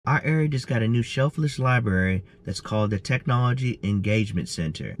Our area just got a new shelfless library that's called the Technology Engagement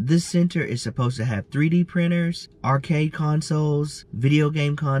Center. This center is supposed to have 3D printers, arcade consoles, video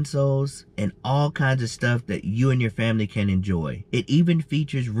game consoles, and all kinds of stuff that you and your family can enjoy. It even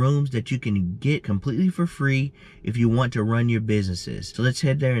features rooms that you can get completely for free if you want to run your businesses. So let's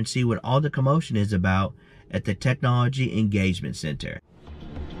head there and see what all the commotion is about at the Technology Engagement Center.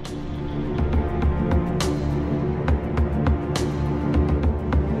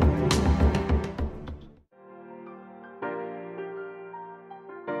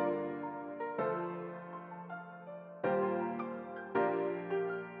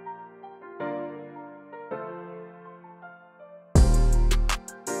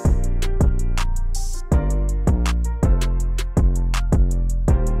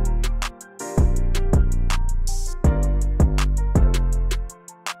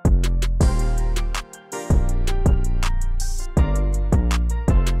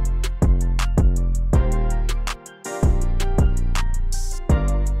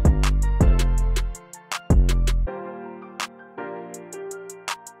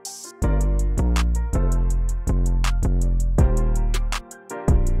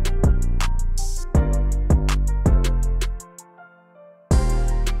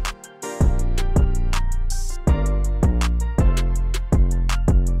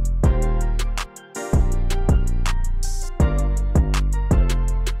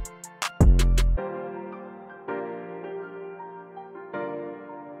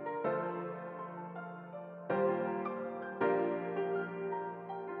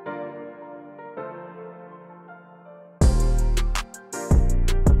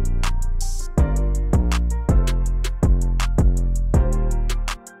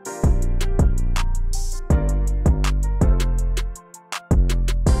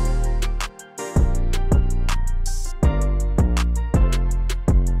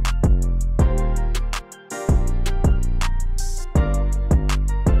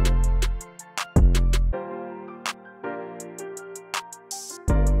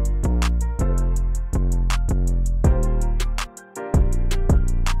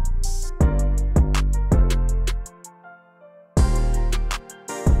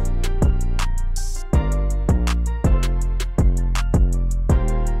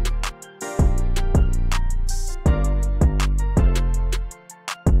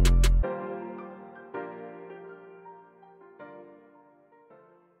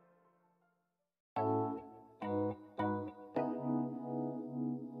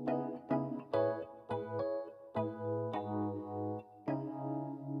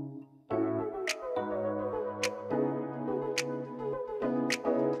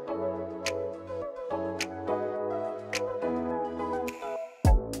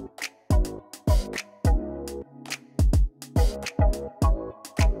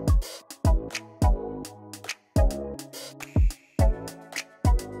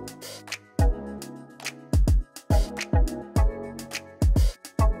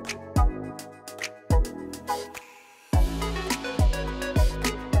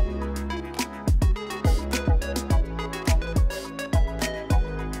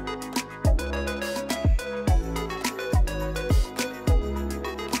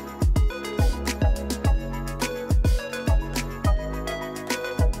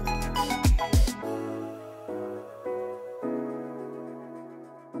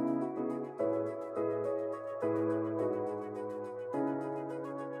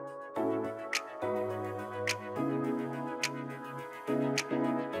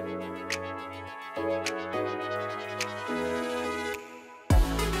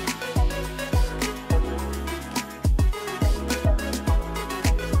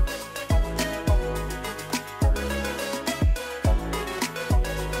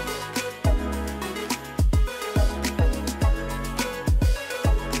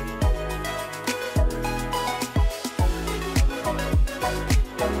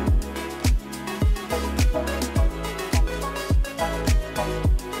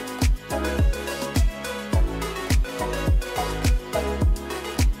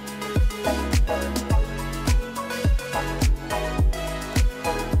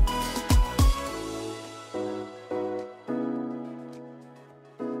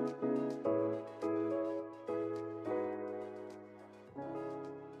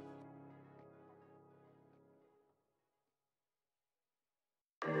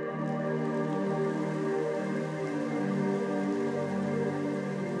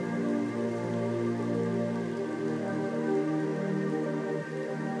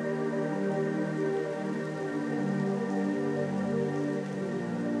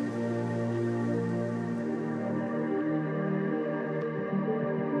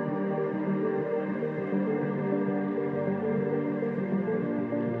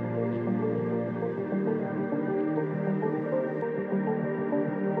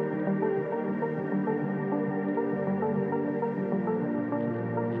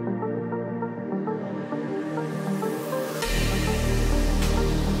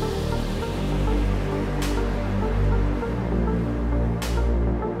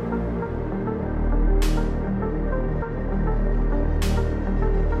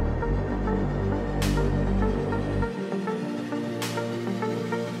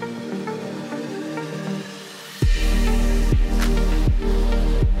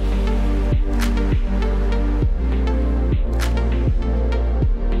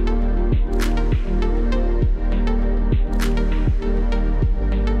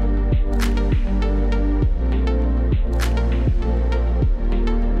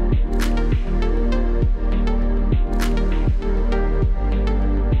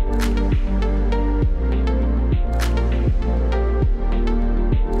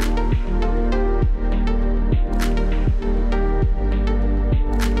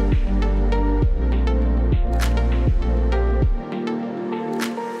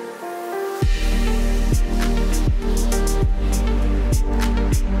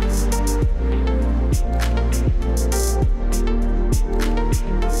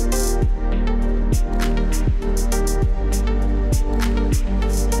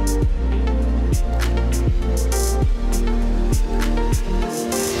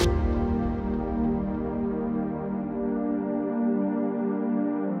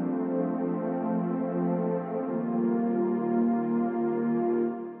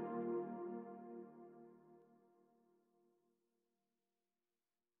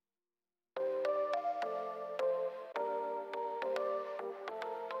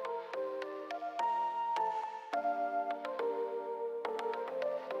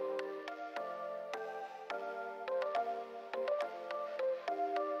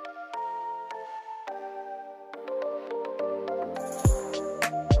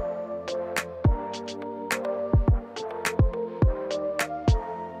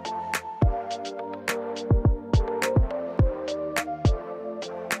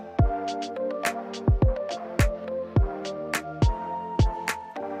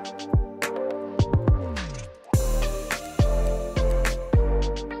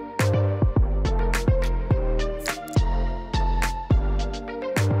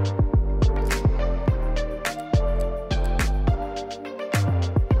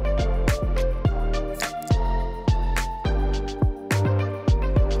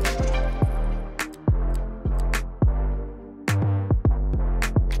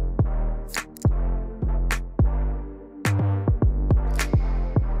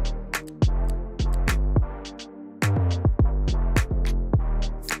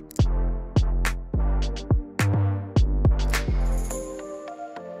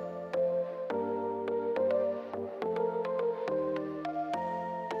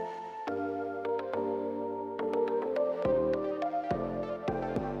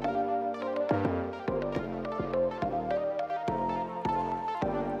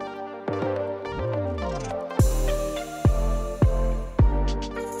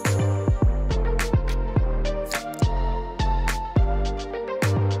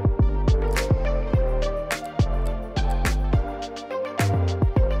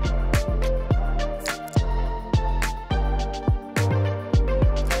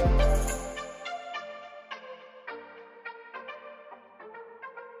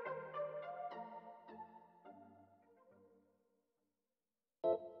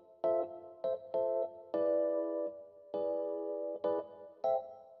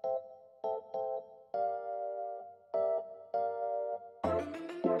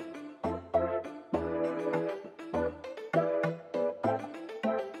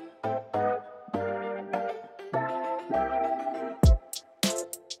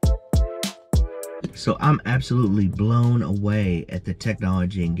 So I'm absolutely blown away at the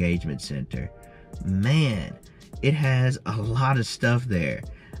Technology Engagement Center. Man, it has a lot of stuff there.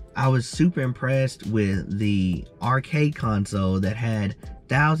 I was super impressed with the arcade console that had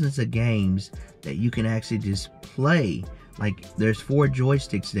thousands of games that you can actually just play. Like, there's 4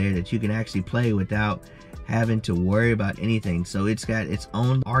 joysticks there that you can actually play without having to worry about anything. So it's got its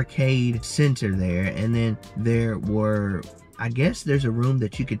own arcade center there. And then there were, I guess there's a room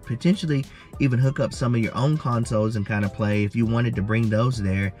that you could potentially even hook up some of your own consoles and kind of play if you wanted to bring those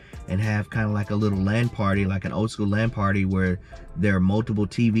there and have kind of like a little LAN party, like an old school LAN party where there are multiple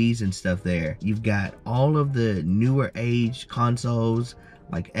TVs and stuff there. You've got all of the newer age consoles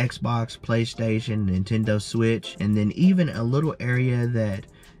like Xbox, PlayStation, Nintendo Switch, and then even a little area that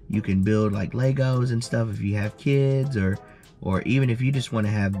you can build like Legos and stuff if you have kids, or even if you just want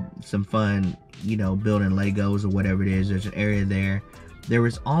to have some fun, you know, building Legos or whatever it is. There's an area there. There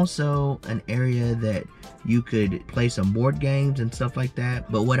was also an area that you could play some board games and stuff like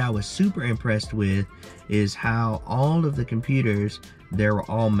that. But what I was super impressed with is how all of the computers, they were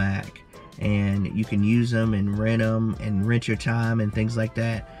all Mac, and you can use them and rent your time and things like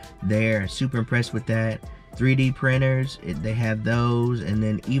that. They're super impressed with that. 3D printers, they have those, and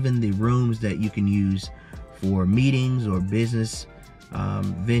then even the rooms that you can use for meetings or business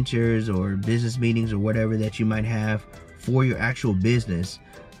ventures or business meetings or whatever that you might have for your actual business,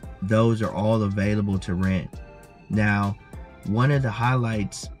 those are all available to rent. Now, one of the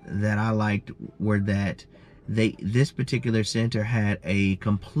highlights that I liked were that this particular center had a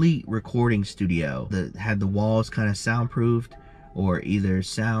complete recording studio that had the walls kind of soundproofed, or either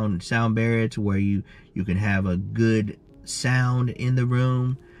sound barrier to where you can have a good sound in the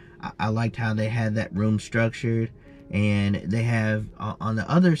room. I liked how they had that room structured. And they have on the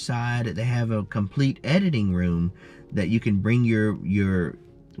other side, they have a complete editing room that you can bring your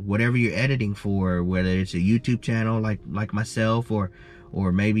whatever you're editing for, whether it's a YouTube channel like myself, or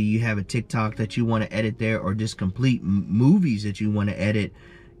maybe you have a TikTok that you want to edit there, or just complete movies that you want to edit,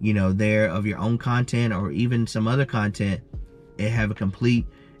 you know, there of your own content, or even some other content. They have a complete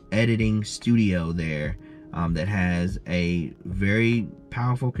editing studio there that has a very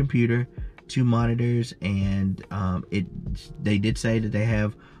powerful computer, 2 monitors, and they did say that they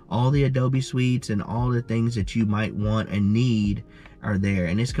have all the Adobe suites and all the things that you might want and need are there,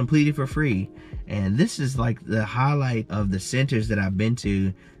 and it's completely for free. And this is like the highlight of the centers that I've been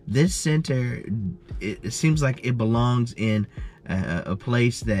to. This center, it seems like it belongs in a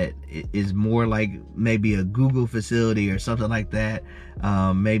place that is more like maybe a Google facility or something like that,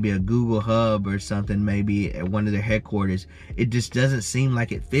 maybe a Google hub or something, maybe at one of their headquarters. It just doesn't seem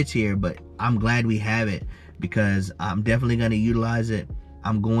like it fits here, but I'm glad we have it because I'm definitely going to utilize it.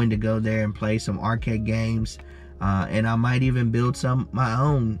 I'm going to go there and play some arcade games, and I might even build some my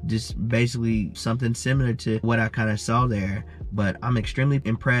own, just basically something similar to what I kind of saw there. But I'm extremely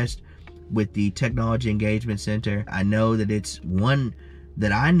impressed with the Technology Engagement Center. I know that it's one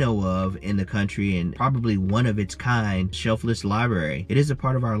that I know of in the country, and probably one of its kind, shelfless library. It is a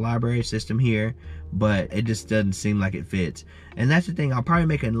part of our library system here, but it just doesn't seem like it fits. And that's the thing, I'll probably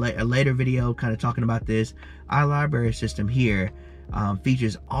make a later video kind of talking about this. Our library system here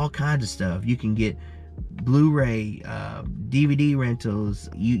features all kinds of stuff. You can get Blu-ray, DVD rentals,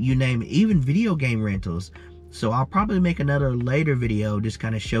 you name it, even video game rentals. So I'll probably make another later video just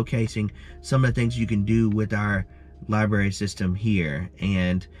kind of showcasing some of the things you can do with our library system here,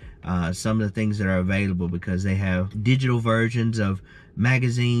 and some of the things that are available, because they have digital versions of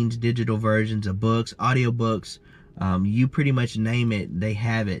magazines, digital versions of books, audiobooks, you pretty much name it, they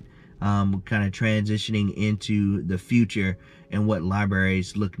have it. Kind of transitioning into the future and what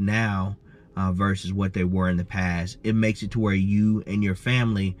libraries look now versus what they were in the past. It makes it to where you and your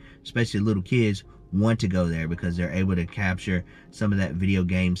family, especially little kids, want to go there because they're able to capture some of that video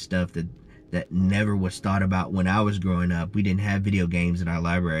game stuff that never was thought about when I was growing up. We didn't have video games in our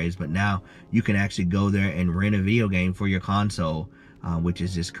libraries, but now you can actually go there and rent a video game for your console, which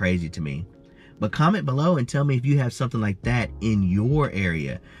is just crazy to me. But comment below and tell me if you have something like that in your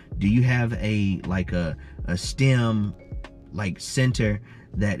area. Do you have a STEM like center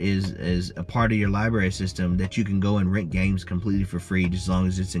that is a part of your library system that you can go and rent games completely for free, just as long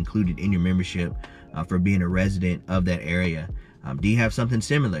as it's included in your membership for being a resident of that area? Do you have something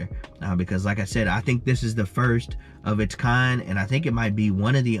similar? Because like I said, I think this is the first of its kind, and I think it might be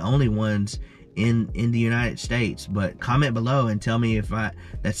one of the only ones in the United States. But comment below and tell me if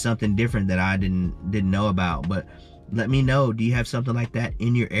that's something different that I didn't know about. But let me know, do you have something like that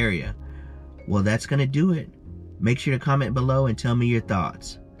in your area? Well, that's gonna do it. Make sure to comment below and tell me your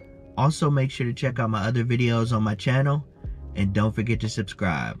thoughts. Also, make sure to check out my other videos on my channel, and don't forget to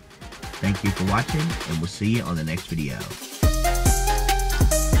subscribe. Thank you for watching, and we'll see you on the next video.